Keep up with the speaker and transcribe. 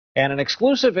And an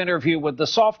exclusive interview with the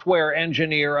software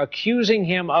engineer accusing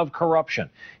him of corruption.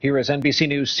 Here is NBC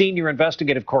News senior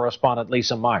investigative correspondent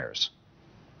Lisa Myers.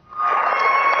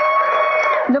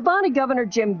 Nevada Governor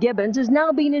Jim Gibbons is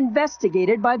now being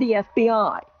investigated by the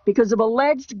FBI because of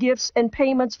alleged gifts and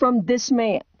payments from this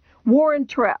man, Warren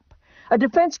Trepp, a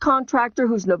defense contractor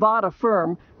whose Nevada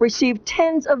firm received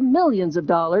tens of millions of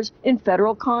dollars in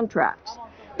federal contracts.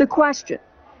 The question,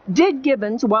 did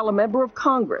Gibbons, while a member of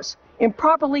Congress,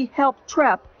 improperly help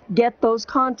Trepp get those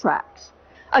contracts?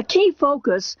 A key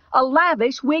focus, a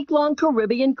lavish week-long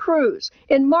Caribbean cruise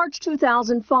in March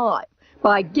 2005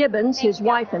 by Gibbons, his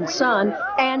wife and son,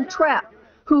 and Trepp,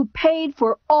 who paid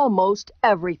for almost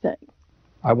everything.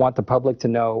 I want the public to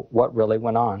know what really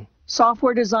went on.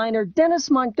 Software designer Dennis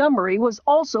Montgomery was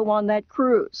also on that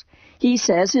cruise. He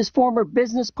says his former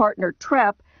business partner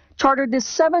Trepp chartered this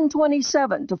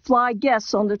 727 to fly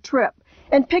guests on the trip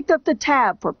and picked up the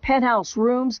tab for penthouse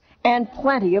rooms and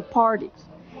plenty of parties.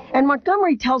 And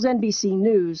Montgomery tells NBC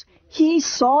News he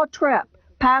saw Trepp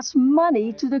pass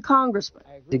money to the congressman.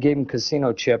 He gave him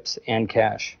casino chips and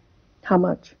cash. How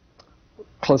much?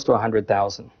 Close to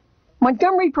 $100,000.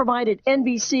 Montgomery provided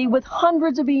NBC with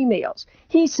hundreds of emails,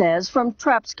 he says, from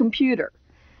Trepp's computer.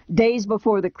 Days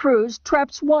before the cruise,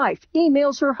 Trepp's wife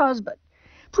emails her husband,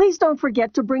 "Please don't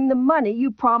forget to bring the money you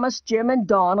promised Jim and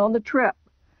Dawn on the trip."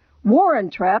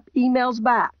 Warren Trepp emails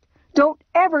back, "Don't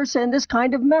ever send this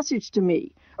kind of message to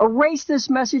me. Erase this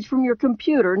message from your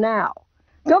computer now."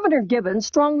 Governor Gibbons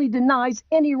strongly denies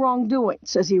any wrongdoing,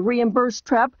 says he reimbursed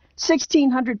Trepp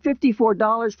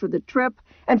 $1,654 for the trip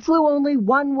and flew only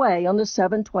one way on the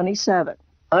 727.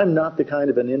 I'm not the kind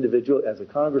of an individual as a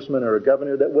congressman or a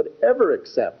governor that would ever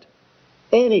accept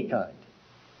any kind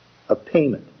of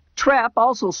payment. Trepp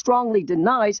also strongly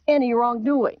denies any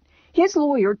wrongdoing. His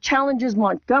lawyer challenges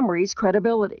Montgomery's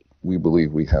credibility. We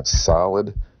believe we have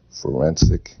solid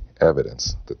forensic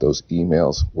evidence that those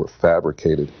emails were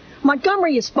fabricated.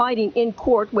 Montgomery is fighting in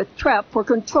court with Trepp for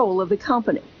control of the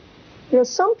company. You know,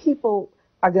 some people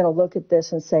are going to look at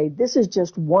this and say, this is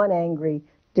just one angry,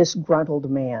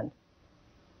 disgruntled man.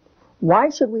 Why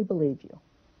should we believe you?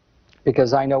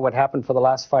 Because I know what happened for the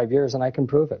last 5 years and I can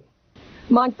prove it.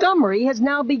 Montgomery has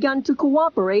now begun to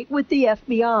cooperate with the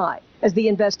FBI as the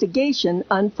investigation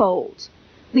unfolds.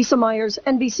 Lisa Myers,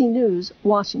 NBC News,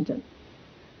 Washington.